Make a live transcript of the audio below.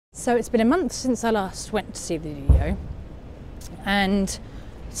So it's been a month since I last went to see the DDO, and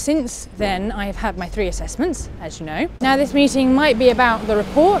since then I've had my 3 assessments, as you know. Now this meeting might be about the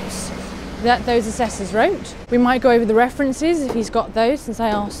reports that those assessors wrote. We might go over the references if he's got those, since I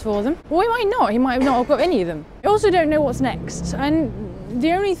asked for them. Or he might not, he might not have got any of them. I also don't know what's next, and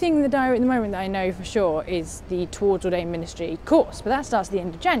the only thing in the diary at the moment that I know for sure is the Towards Ordained Ministry course, but that starts at the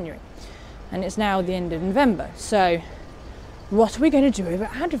end of January, and it's now the end of November. So what are we going to do over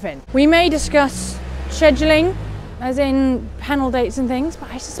Advent? We may discuss scheduling, as in panel dates and things,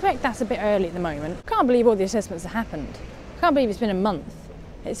 but I suspect that's a bit early at the moment. I can't believe all the assessments that happened. I can't believe it's been a month.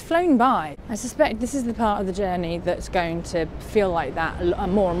 It's flown by. I suspect this is the part of the journey that's going to feel like that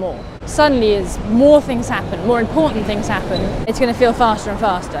more and more. Suddenly, as more things happen, more important things happen, it's going to feel faster and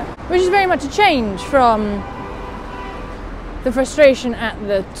faster, which is very much a change from the frustration at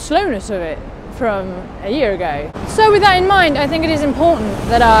the slowness of it from a year ago. So with that in mind, I think it is important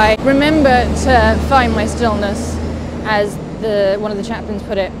that I remember to find my stillness, as one of the chaplains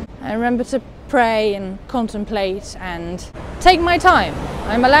put it. I remember to pray and contemplate and take my time.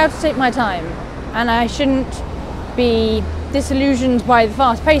 I'm allowed to take my time, and I shouldn't be disillusioned by the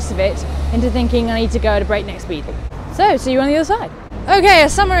fast pace of it into thinking I need to go at a breakneck speed. So, see you on the other side. Okay, a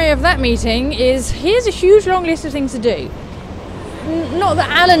summary of that meeting is, here's a huge long list of things to do. Not that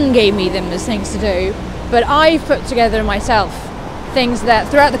Alan gave me them as things to do, but I've put together myself things that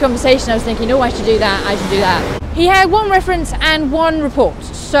throughout the conversation I was thinking, oh, I should do that, I should do that. He had 1 reference and 1 report.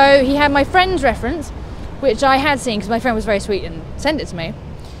 So he had my friend's reference, which I had seen because my friend was very sweet and sent it to me,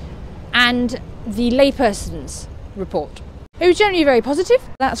 and the layperson's report. It was generally very positive.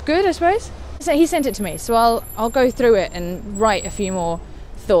 That's good, I suppose. So he sent it to me, so I'll go through it and write a few more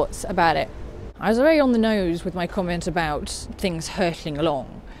thoughts about it. I was very on the nose with my comment about things hurtling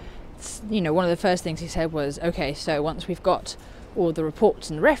along. You know, one of the first things he said was, okay, so once we've got all the reports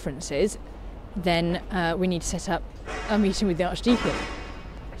and the references, then we need to set up a meeting with the Archdeacon.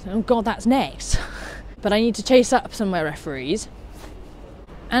 So, oh God, that's next. But I need to chase up some of my referees.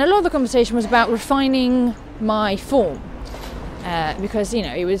 And a lot of the conversation was about refining my form, because, you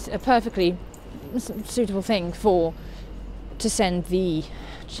know, it was a perfectly suitable thing to send the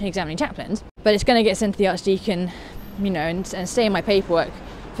examining chaplains, but it's going to get sent to the Archdeacon, you know, and stay in my paperwork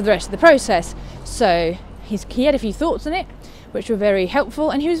for the rest of the process. So he had a few thoughts on it, which were very helpful,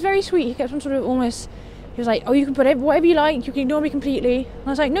 and he was very sweet. He kept on sort of almost, he was like, oh, you can put whatever you like, you can ignore me completely. And I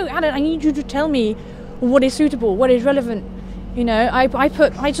was like, no, Alan, I need you to tell me what is suitable, what is relevant. You know, I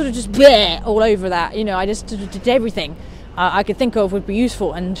sort of just bleh all over that. You know, I just did everything I could think of would be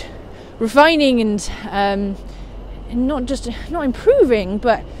useful, and refining and not improving,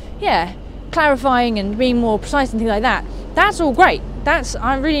 but yeah, clarifying and being more precise and things like that. That's all great.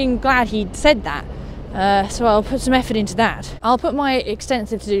 I'm really glad he said that. So I'll put some effort into that. I'll put my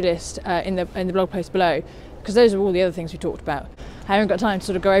extensive to-do list in the blog post below, because those are all the other things we talked about. I haven't got time to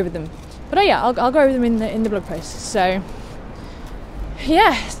sort of go over them, but oh yeah, I'll go over them in the blog post. So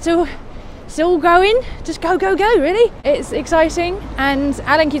yeah, still going. Just go really. It's exciting, and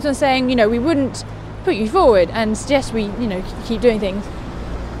Alan keeps on saying, you know, we wouldn't put you forward and suggest we, you know, keep doing things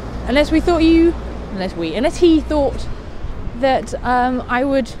unless he thought that I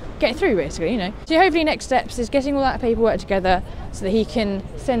would get through, basically, you know. So hopefully next steps is getting all that paperwork together so that he can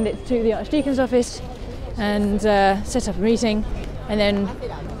send it to the Archdeacon's office and set up a meeting, and then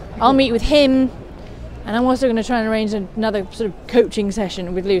I'll meet with him, and I'm also going to try and arrange another sort of coaching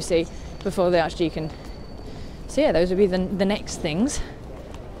session with Lucy before the Archdeacon. So yeah, those would be the next things,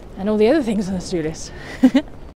 and all the other things on the to-do list.